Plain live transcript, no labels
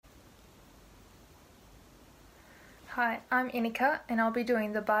Hi, I'm Inika and I'll be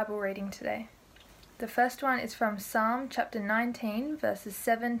doing the Bible reading today. The first one is from Psalm chapter 19 verses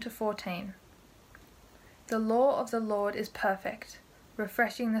 7 to 14. The law of the Lord is perfect,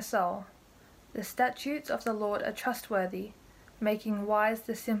 refreshing the soul. The statutes of the Lord are trustworthy, making wise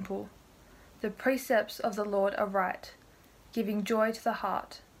the simple. The precepts of the Lord are right, giving joy to the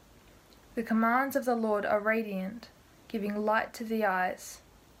heart. The commands of the Lord are radiant, giving light to the eyes.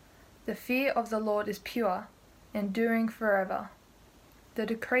 The fear of the Lord is pure, enduring forever. The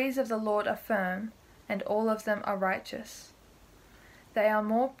decrees of the Lord are firm, and all of them are righteous. They are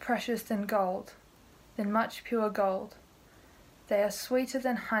more precious than gold, than much pure gold. They are sweeter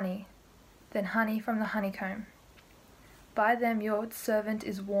than honey from the honeycomb. By them your servant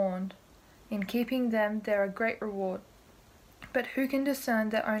is warned. In keeping them there are great reward. But who can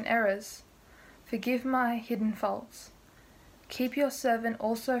discern their own errors? Forgive my hidden faults. Keep your servant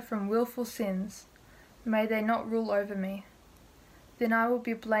also from willful sins. May they not rule over me. Then I will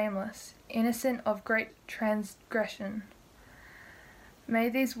be blameless, innocent of great transgression. May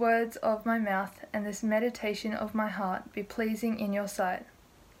these words of my mouth and this meditation of my heart be pleasing in your sight,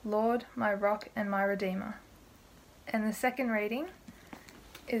 Lord, my rock and my redeemer. And the second reading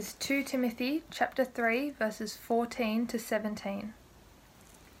is 2 Timothy chapter 3 verses 14 to 17.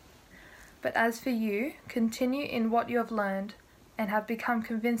 But as for you, continue in what you have learned and have become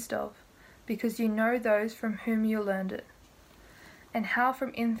convinced of, because you know those from whom you learned it, and how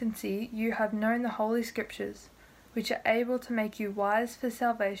from infancy you have known the Holy Scriptures, which are able to make you wise for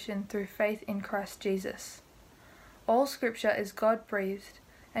salvation through faith in Christ Jesus. All Scripture is God-breathed,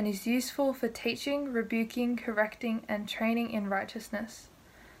 and is useful for teaching, rebuking, correcting, and training in righteousness,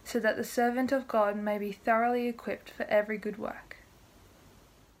 so that the servant of God may be thoroughly equipped for every good work.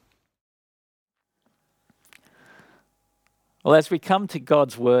 Well, as we come to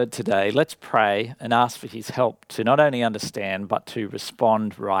God's word today, let's pray and ask for his help to not only understand, but to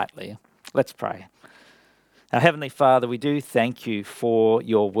respond rightly. Let's pray. Our Heavenly Father, we do thank you for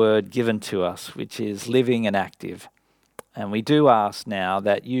your word given to us, which is living and active. And we do ask now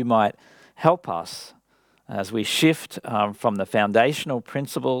that you might help us as we shift from the foundational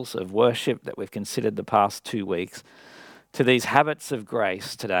principles of worship that we've considered the past 2 weeks to these habits of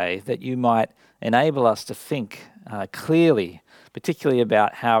grace today, that you might enable us to think clearly, particularly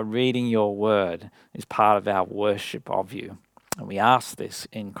about how reading your word is part of our worship of you. And we ask this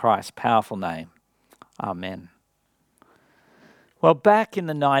in Christ's powerful name. Amen. Well, back in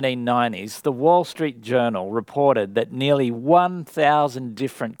the 1990s, the Wall Street Journal reported that nearly 1,000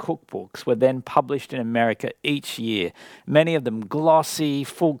 different cookbooks were then published in America each year, many of them glossy,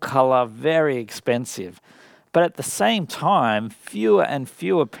 full color, very expensive. But at the same time, fewer and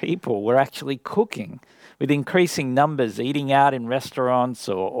fewer people were actually cooking, with increasing numbers eating out in restaurants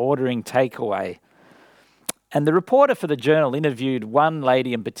or ordering takeaway. And the reporter for the Journal interviewed one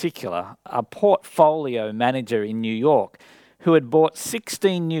lady in particular, a portfolio manager in New York, who had bought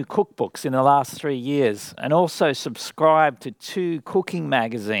 16 new cookbooks in the last 3 years and also subscribed to 2 cooking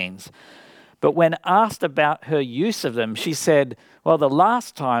magazines. But when asked about her use of them, she said, well, the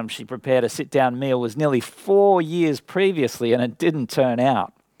last time she prepared a sit-down meal was nearly 4 years previously, and it didn't turn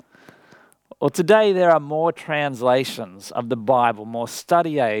out. Well, today there are more translations of the Bible, more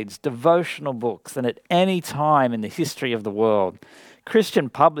study aids, devotional books than at any time in the history of the world. Christian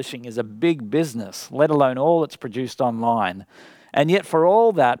publishing is a big business, let alone all that's produced online. And yet for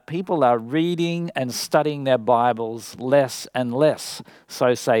all that, people are reading and studying their Bibles less and less,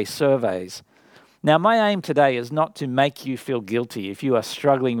 so say surveys. Now, my aim today is not to make you feel guilty if you are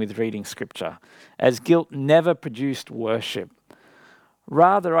struggling with reading Scripture, as guilt never produced worship.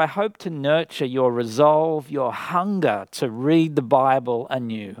 Rather, I hope to nurture your resolve, your hunger to read the Bible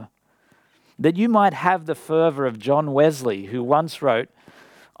anew, that you might have the fervour of John Wesley, who once wrote,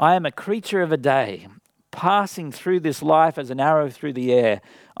 I am a creature of a day, passing through this life as an arrow through the air.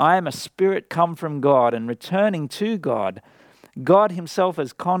 I am a spirit come from God and returning to God. God himself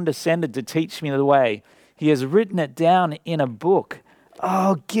has condescended to teach me the way. He has written it down in a book.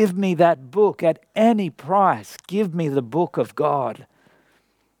 Oh, give me that book at any price. Give me the book of God.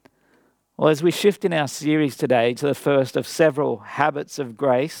 Well, as we shift in our series today to the first of several habits of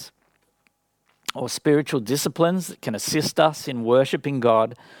grace, or spiritual disciplines that can assist us in worshipping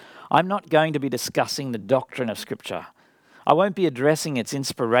God, I'm not going to be discussing the doctrine of Scripture. I won't be addressing its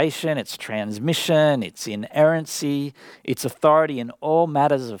inspiration, its transmission, its inerrancy, its authority in all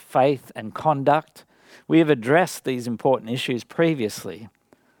matters of faith and conduct. We have addressed these important issues previously.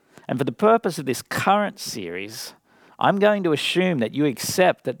 And for the purpose of this current series, I'm going to assume that you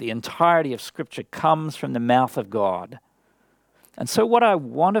accept that the entirety of Scripture comes from the mouth of God. And so what I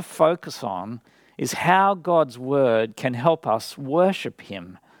want to focus on is how God's word can help us worship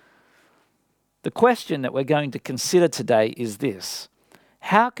him. The question that we're going to consider today is this: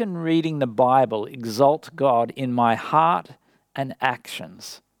 how can reading the Bible exalt God in my heart and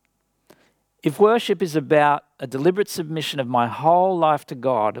actions? If worship is about a deliberate submission of my whole life to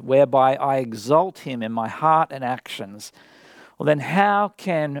God, whereby I exalt him in my heart and actions, well then how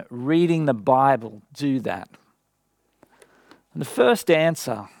can reading the Bible do that? And the first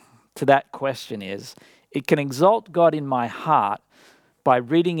answer to that question is, it can exalt God in my heart by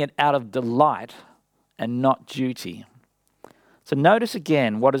reading it out of delight and not duty. So notice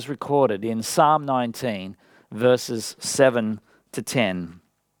again what is recorded in Psalm 19, verses 7 to 10.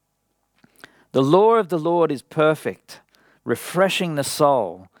 The law of the Lord is perfect, refreshing the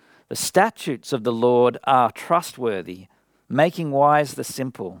soul. The statutes of the Lord are trustworthy, making wise the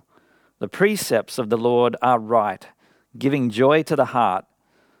simple. The precepts of the Lord are right, giving joy to the heart.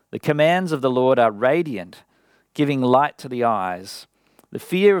 The commands of the Lord are radiant, giving light to the eyes. The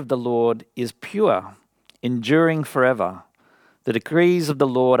fear of the Lord is pure, enduring forever. The decrees of the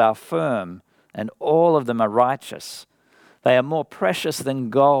Lord are firm, and all of them are righteous. They are more precious than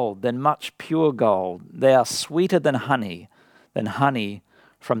gold, than much pure gold. They are sweeter than honey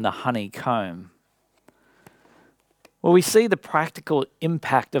from the honeycomb. Well, we see the practical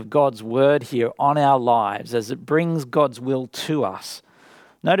impact of God's word here on our lives as it brings God's will to us.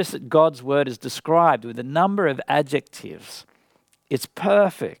 Notice that God's word is described with a number of adjectives. It's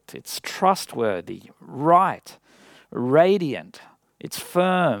perfect, it's trustworthy, right, radiant, it's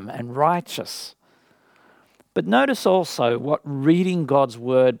firm and righteous. But notice also what reading God's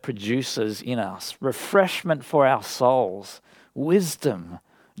word produces in us: refreshment for our souls, wisdom,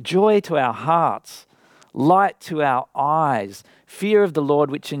 joy to our hearts, light to our eyes, fear of the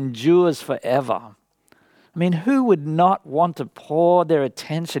Lord which endures forever. I mean, who would not want to pour their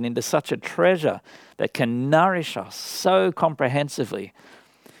attention into such a treasure that can nourish us so comprehensively?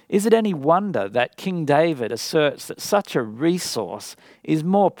 Is it any wonder that King David asserts that such a resource is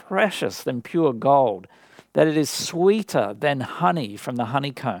more precious than pure gold, that it is sweeter than honey from the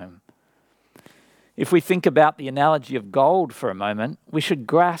honeycomb? If we think about the analogy of gold for a moment, we should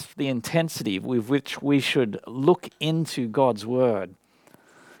grasp the intensity with which we should look into God's word.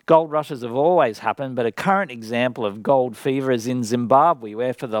 Gold rushes have always happened, but a current example of gold fever is in Zimbabwe,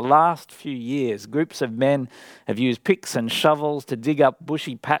 where for the last few years, groups of men have used picks and shovels to dig up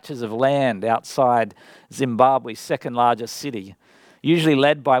bushy patches of land outside Zimbabwe's second largest city. Usually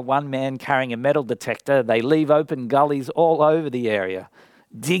led by one man carrying a metal detector, they leave open gullies all over the area,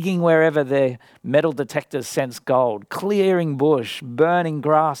 digging wherever their metal detectors sense gold, clearing bush, burning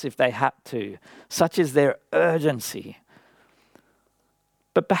grass if they had to. Such is their urgency.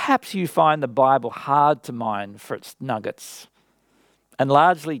 But perhaps you find the Bible hard to mine for its nuggets and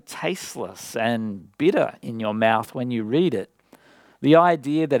largely tasteless and bitter in your mouth when you read it. The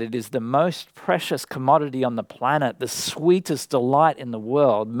idea that it is the most precious commodity on the planet, the sweetest delight in the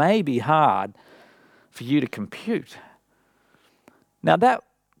world, may be hard for you to compute. Now that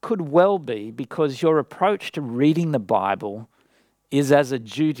could well be because your approach to reading the Bible is as a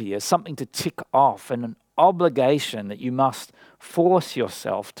duty, as something to tick off, and an obligation that you must force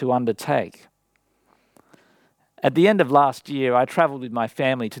yourself to undertake. At the end of last year, I traveled with my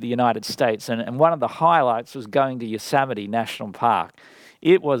family to the United States, and one of the highlights was going to Yosemite National Park.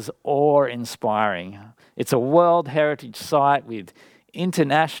 It was awe-inspiring. It's a World Heritage Site with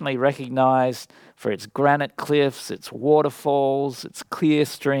internationally recognized for its granite cliffs, its waterfalls, its clear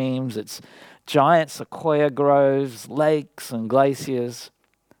streams, its giant sequoia groves, lakes and glaciers.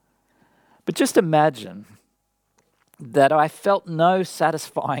 But just imagine that I felt no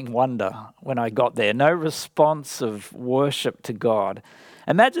satisfying wonder when I got there, no response of worship to God.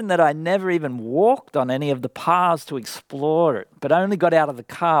 Imagine that I never even walked on any of the paths to explore it, but only got out of the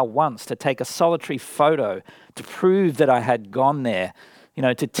car once to take a solitary photo to prove that I had gone there,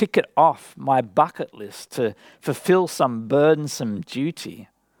 to tick it off my bucket list, to fulfill some burdensome duty.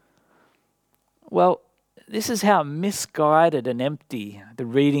 Well, this is how misguided and empty the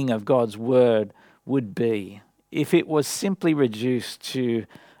reading of God's word would be if it was simply reduced to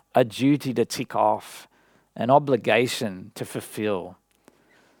a duty to tick off, an obligation to fulfill.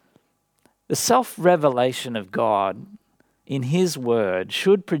 The self-revelation of God in his word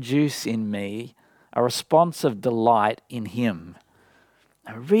should produce in me a response of delight in him.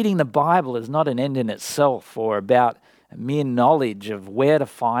 Now, reading the Bible is not an end in itself or about mere knowledge of where to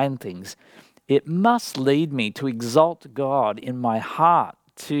find things. It must lead me to exalt God in my heart,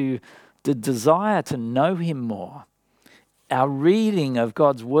 to the desire to know him more. Our reading of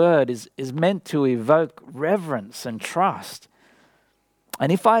God's word is meant to evoke reverence and trust.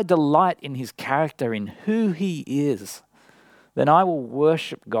 And if I delight in his character, in who he is, then I will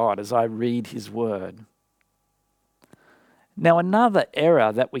worship God as I read his word. Now, another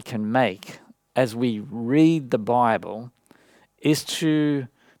error that we can make as we read the Bible is to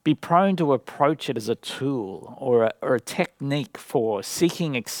be prone to approach it as a tool or a technique for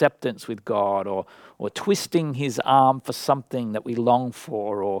seeking acceptance with God, or twisting his arm for something that we long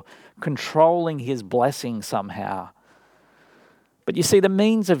for, or controlling his blessing somehow. But you see, the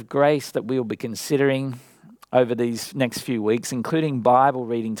means of grace that we'll be considering over these next few weeks, including Bible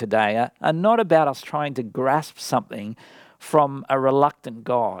reading today, are not about us trying to grasp something from a reluctant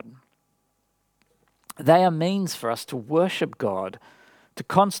God. They are means for us to worship God, to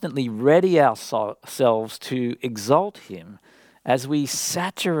constantly ready ourselves to exalt him as we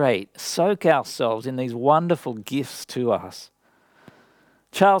soak ourselves in these wonderful gifts to us.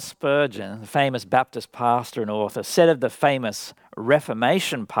 Charles Spurgeon, the famous Baptist pastor and author, said of the famous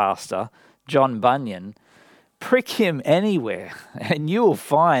Reformation pastor, John Bunyan, "Prick him anywhere, and you will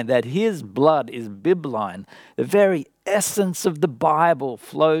find that his blood is bibline. The very essence of the Bible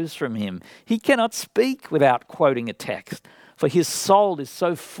flows from him. He cannot speak without quoting a text, for his soul is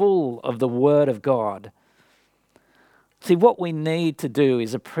so full of the Word of God." See, what we need to do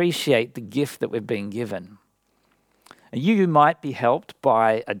is appreciate the gift that we've been given. You might be helped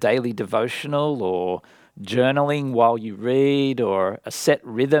by a daily devotional or journaling while you read, or a set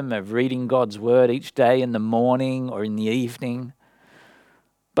rhythm of reading God's word each day in the morning or in the evening.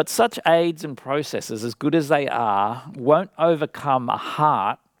 But such aids and processes, as good as they are, won't overcome a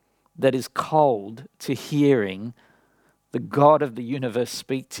heart that is cold to hearing the God of the universe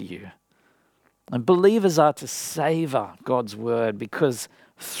speak to you. And believers are to savor God's word, because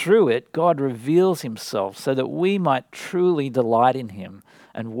through it, God reveals himself so that we might truly delight in him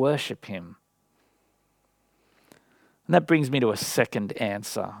and worship him. And that brings me to a second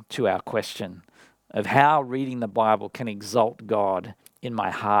answer to our question of how reading the Bible can exalt God in my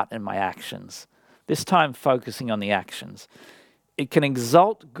heart and my actions. This time focusing on the actions. It can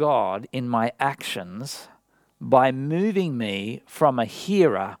exalt God in my actions by moving me from a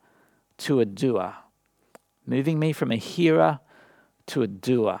hearer to a doer. Moving me from a hearer to a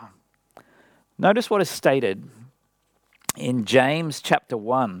doer. Notice what is stated in James chapter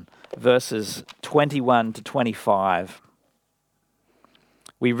 1, verses 21 to 25.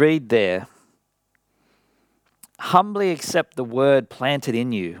 We read there, "Humbly accept the word planted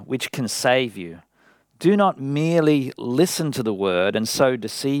in you, which can save you. Do not merely listen to the word and so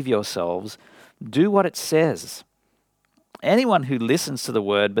deceive yourselves. Do what it says. Anyone who listens to the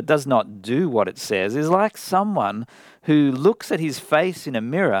word but does not do what it says is like someone who looks at his face in a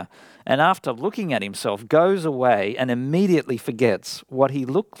mirror and after looking at himself goes away and immediately forgets what he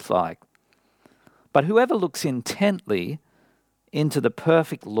looks like. But whoever looks intently into the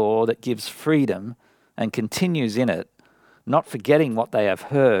perfect law that gives freedom and continues in it, not forgetting what they have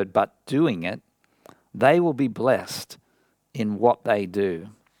heard but doing it, they will be blessed in what they do."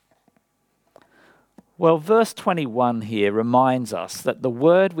 Well, verse 21 here reminds us that the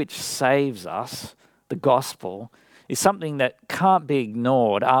word which saves us, the gospel, is something that can't be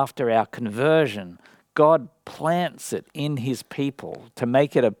ignored after our conversion. God plants it in his people to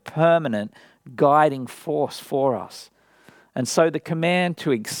make it a permanent guiding force for us. And so the command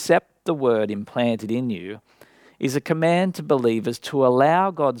to accept the word implanted in you is a command to believers to allow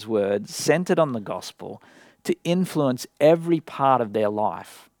God's word, centered on the gospel, to influence every part of their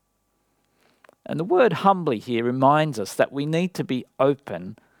life. And the word humbly here reminds us that we need to be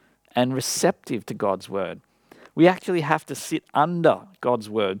open and receptive to God's word. We actually have to sit under God's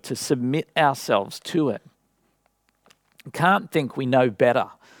word to submit ourselves to it. We can't think we know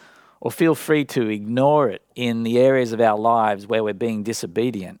better or feel free to ignore it in the areas of our lives where we're being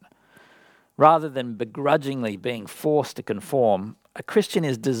disobedient. Rather than begrudgingly being forced to conform, a Christian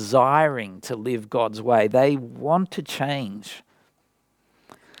is desiring to live God's way. They want to change.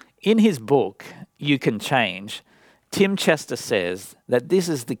 In his book, You Can Change, Tim Chester says that this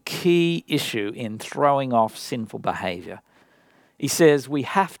is the key issue in throwing off sinful behavior. He says we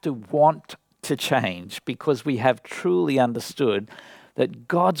have to want to change because we have truly understood that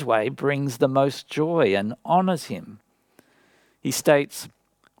God's way brings the most joy and honors him. He states,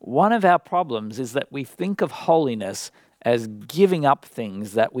 "One of our problems is that we think of holiness as giving up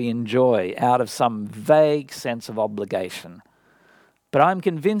things that we enjoy out of some vague sense of obligation. But I'm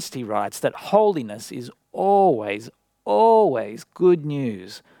convinced," he writes, "that holiness is always good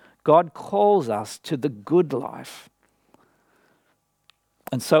news. God calls us to the good life."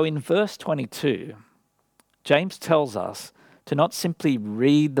 And so in verse 22, James tells us to not simply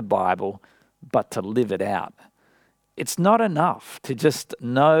read the Bible, but to live it out. it's not enough to just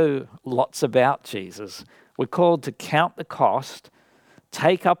know lots about Jesus. We're called to count the cost,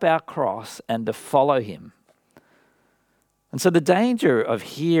 take up our cross, and to follow him. And so the danger of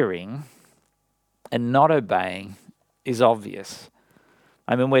hearing and not obeying is obvious.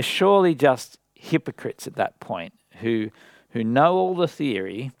 I mean, we're surely just hypocrites at that point who know all the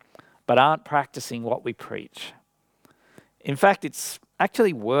theory but aren't practicing what we preach. In fact, it's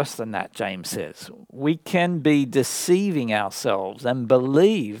actually worse than that, James says. We can be deceiving ourselves and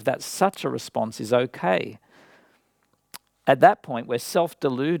believe that such a response is okay. At that point, we're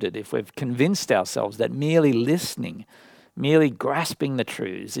self-deluded if we've convinced ourselves that merely listening, merely grasping the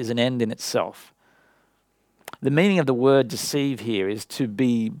truths is an end in itself. The meaning of the word deceive here is to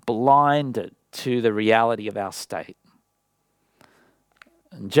be blinded to the reality of our state.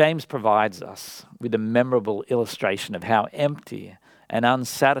 And James provides us with a memorable illustration of how empty and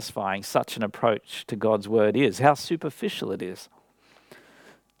unsatisfying such an approach to God's word is, how superficial it is.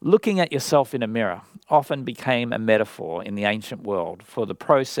 Looking at yourself in a mirror often became a metaphor in the ancient world for the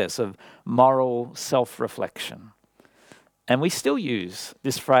process of moral self-reflection. And we still use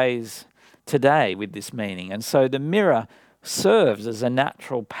this phrase today with this meaning. And so the mirror serves as a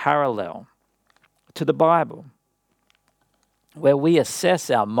natural parallel to the Bible, where we assess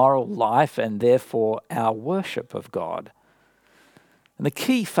our moral life and therefore our worship of God. And the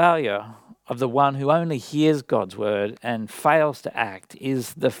key failure of the one who only hears God's word and fails to act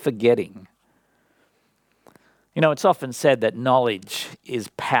is the forgetting. You know, it's often said that knowledge is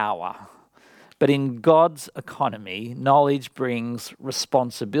power, but in God's economy, knowledge brings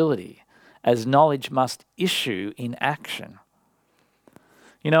responsibility, as knowledge must issue in action.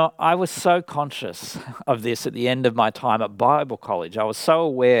 You know, I was so conscious of this at the end of my time at Bible college. I was so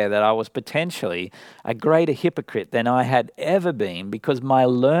aware that I was potentially a greater hypocrite than I had ever been because my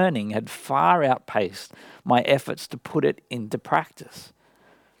learning had far outpaced my efforts to put it into practice.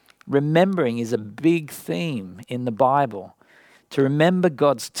 Remembering is a big theme in the Bible. To remember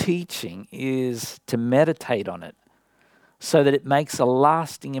God's teaching is to meditate on it so that it makes a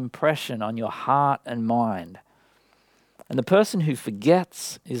lasting impression on your heart and mind. And the person who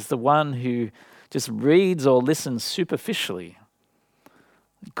forgets is the one who just reads or listens superficially.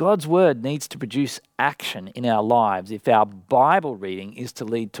 God's word needs to produce action in our lives if our Bible reading is to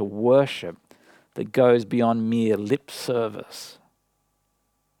lead to worship that goes beyond mere lip service.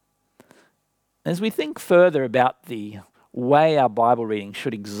 As we think further about the way our Bible reading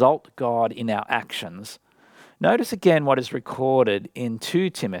should exalt God in our actions, notice again what is recorded in 2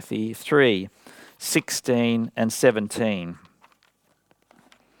 Timothy 3:16 and 17.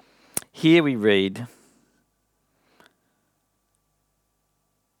 Here we read,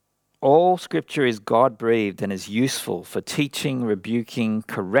 "All scripture is God-breathed and is useful for teaching, rebuking,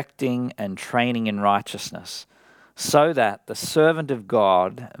 correcting, and training in righteousness, so that the servant of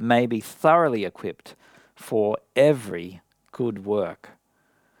God may be thoroughly equipped for every good work."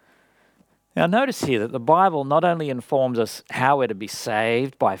 Now notice here that the Bible not only informs us how we're to be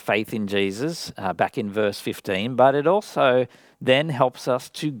saved by faith in Jesus, back in verse 15, but it also then helps us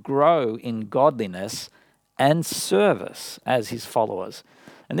to grow in godliness and service as his followers.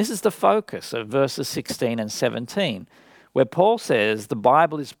 And this is the focus of verses 16 and 17, where Paul says the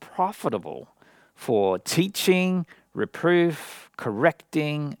Bible is profitable for teaching, reproof,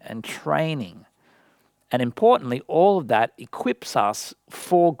 correcting, and training. And importantly, all of that equips us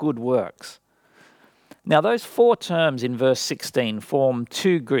for good works. Now, those four terms in verse 16 form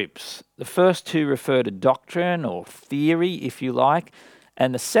two groups. The first two refer to doctrine or theory, if you like,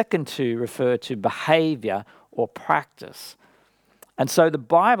 and the second two refer to behavior or practice. And so the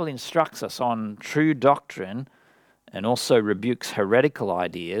Bible instructs us on true doctrine and also rebukes heretical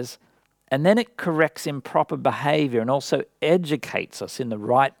ideas, and then it corrects improper behavior and also educates us in the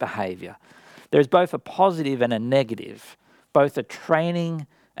right behavior. There's both a positive and a negative, both a training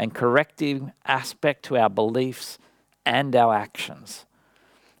and corrective aspect to our beliefs and our actions.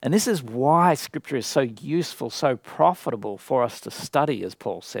 And this is why Scripture is so useful, so profitable for us to study, as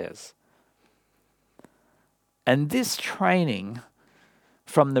Paul says. And this training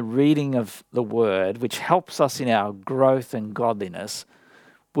from the reading of the Word, which helps us in our growth and godliness,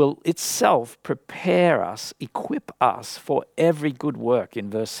 will itself prepare us, equip us for every good work in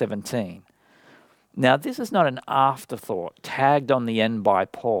verse 17. Now, this is not an afterthought tagged on the end by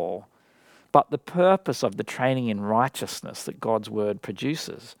Paul, but the purpose of the training in righteousness that God's word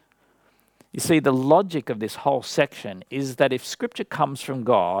produces. You see, the logic of this whole section is that if Scripture comes from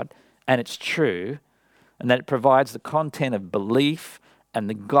God and it's true, and that it provides the content of belief and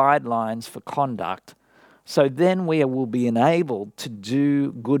the guidelines for conduct, So then we will be enabled to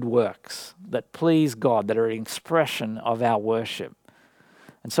do good works that please God, that are an expression of our worship.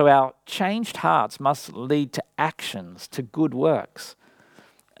 And so our changed hearts must lead to actions, to good works.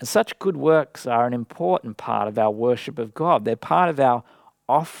 And such good works are an important part of our worship of God. They're part of our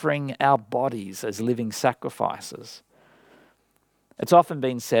offering our bodies as living sacrifices. It's often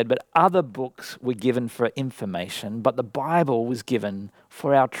been said, but other books were given for information, but the Bible was given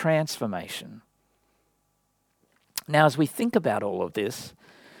for our transformation. Now, as we think about all of this,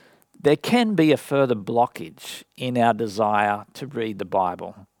 there can be a further blockage in our desire to read the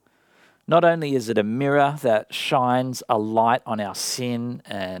Bible. Not only is it a mirror that shines a light on our sin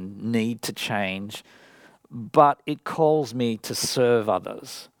and need to change, but it calls me to serve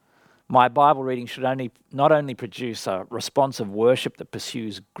others. My Bible reading should not only produce a response of worship that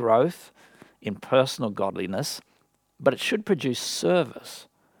pursues growth in personal godliness, but it should produce service.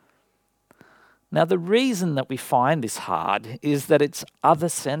 Now, the reason that we find this hard is that it's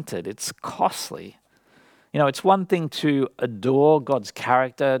other-centered, it's costly. You know, it's one thing to adore God's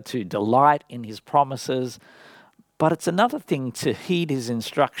character, to delight in his promises, but it's another thing to heed his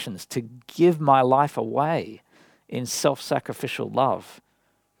instructions, to give my life away in self-sacrificial love.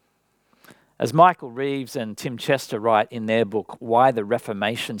 As Michael Reeves and Tim Chester write in their book, Why the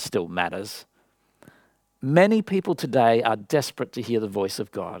Reformation Still Matters, many people today are desperate to hear the voice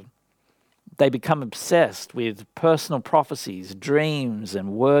of God. They become obsessed with personal prophecies, dreams,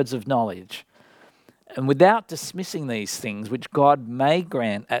 and words of knowledge. And without dismissing these things, which God may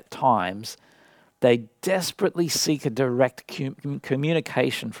grant at times, they desperately seek a direct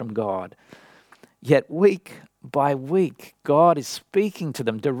communication from God. Yet week by week, God is speaking to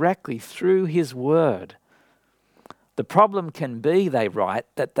them directly through his word. The problem can be, they write,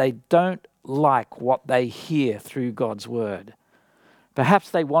 that they don't like what they hear through God's word.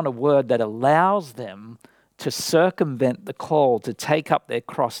 Perhaps they want a word that allows them to circumvent the call to take up their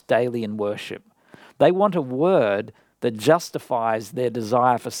cross daily in worship. They want a word that justifies their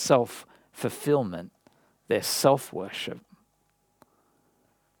desire for self-fulfillment, their self-worship.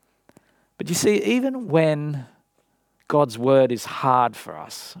 But you see, even when God's word is hard for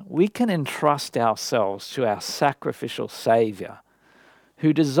us, we can entrust ourselves to our sacrificial Savior,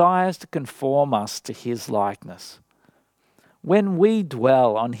 who desires to conform us to his likeness. When we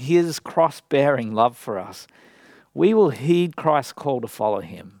dwell on his cross-bearing love for us, we will heed Christ's call to follow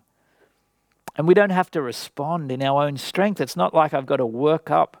him. And we don't have to respond in our own strength. It's not like I've got to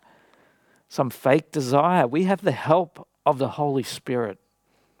work up some fake desire. We have the help of the Holy Spirit.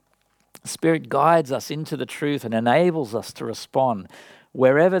 The Spirit guides us into the truth and enables us to respond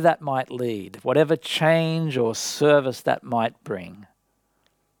wherever that might lead, whatever change or service that might bring.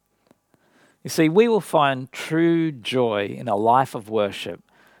 You see, we will find true joy in a life of worship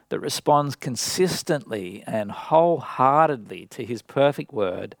that responds consistently and wholeheartedly to his perfect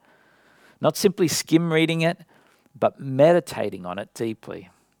word, not simply skim reading it, but meditating on it deeply.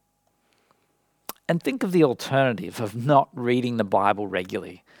 And think of the alternative of not reading the Bible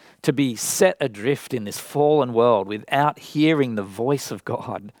regularly, to be set adrift in this fallen world without hearing the voice of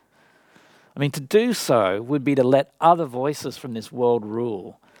God. I mean, to do so would be to let other voices from this world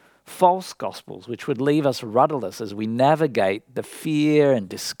rule, false gospels which would leave us rudderless as we navigate the fear and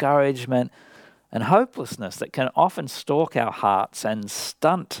discouragement and hopelessness that can often stalk our hearts and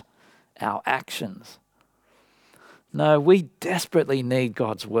stunt our actions. No, we desperately need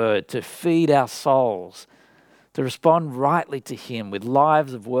God's word to feed our souls, to respond rightly to him with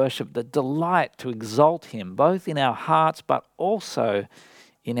lives of worship that delight to exalt him, both in our hearts but also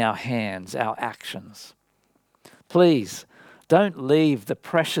in our hands, our actions. Please, don't leave the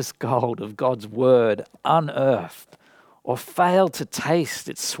precious gold of God's word unearthed or fail to taste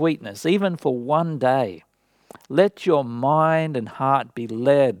its sweetness, even for one day. Let your mind and heart be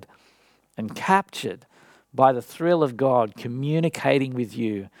led and captured by the thrill of God communicating with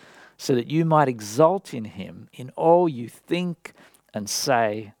you, so that you might exult in him in all you think and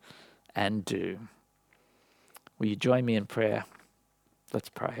say and do. Will you join me in prayer? Let's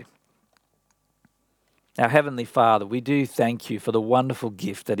pray. Our Heavenly Father, we do thank you for the wonderful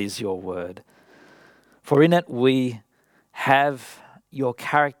gift that is your word. For in it we have your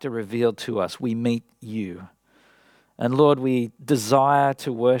character revealed to us. We meet you. And Lord, we desire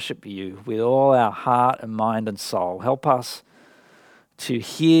to worship you with all our heart and mind and soul. Help us to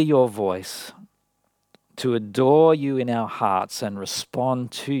hear your voice, to adore you in our hearts and respond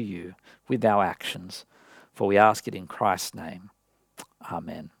to you with our actions. For we ask it in Christ's name.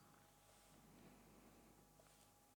 Amen.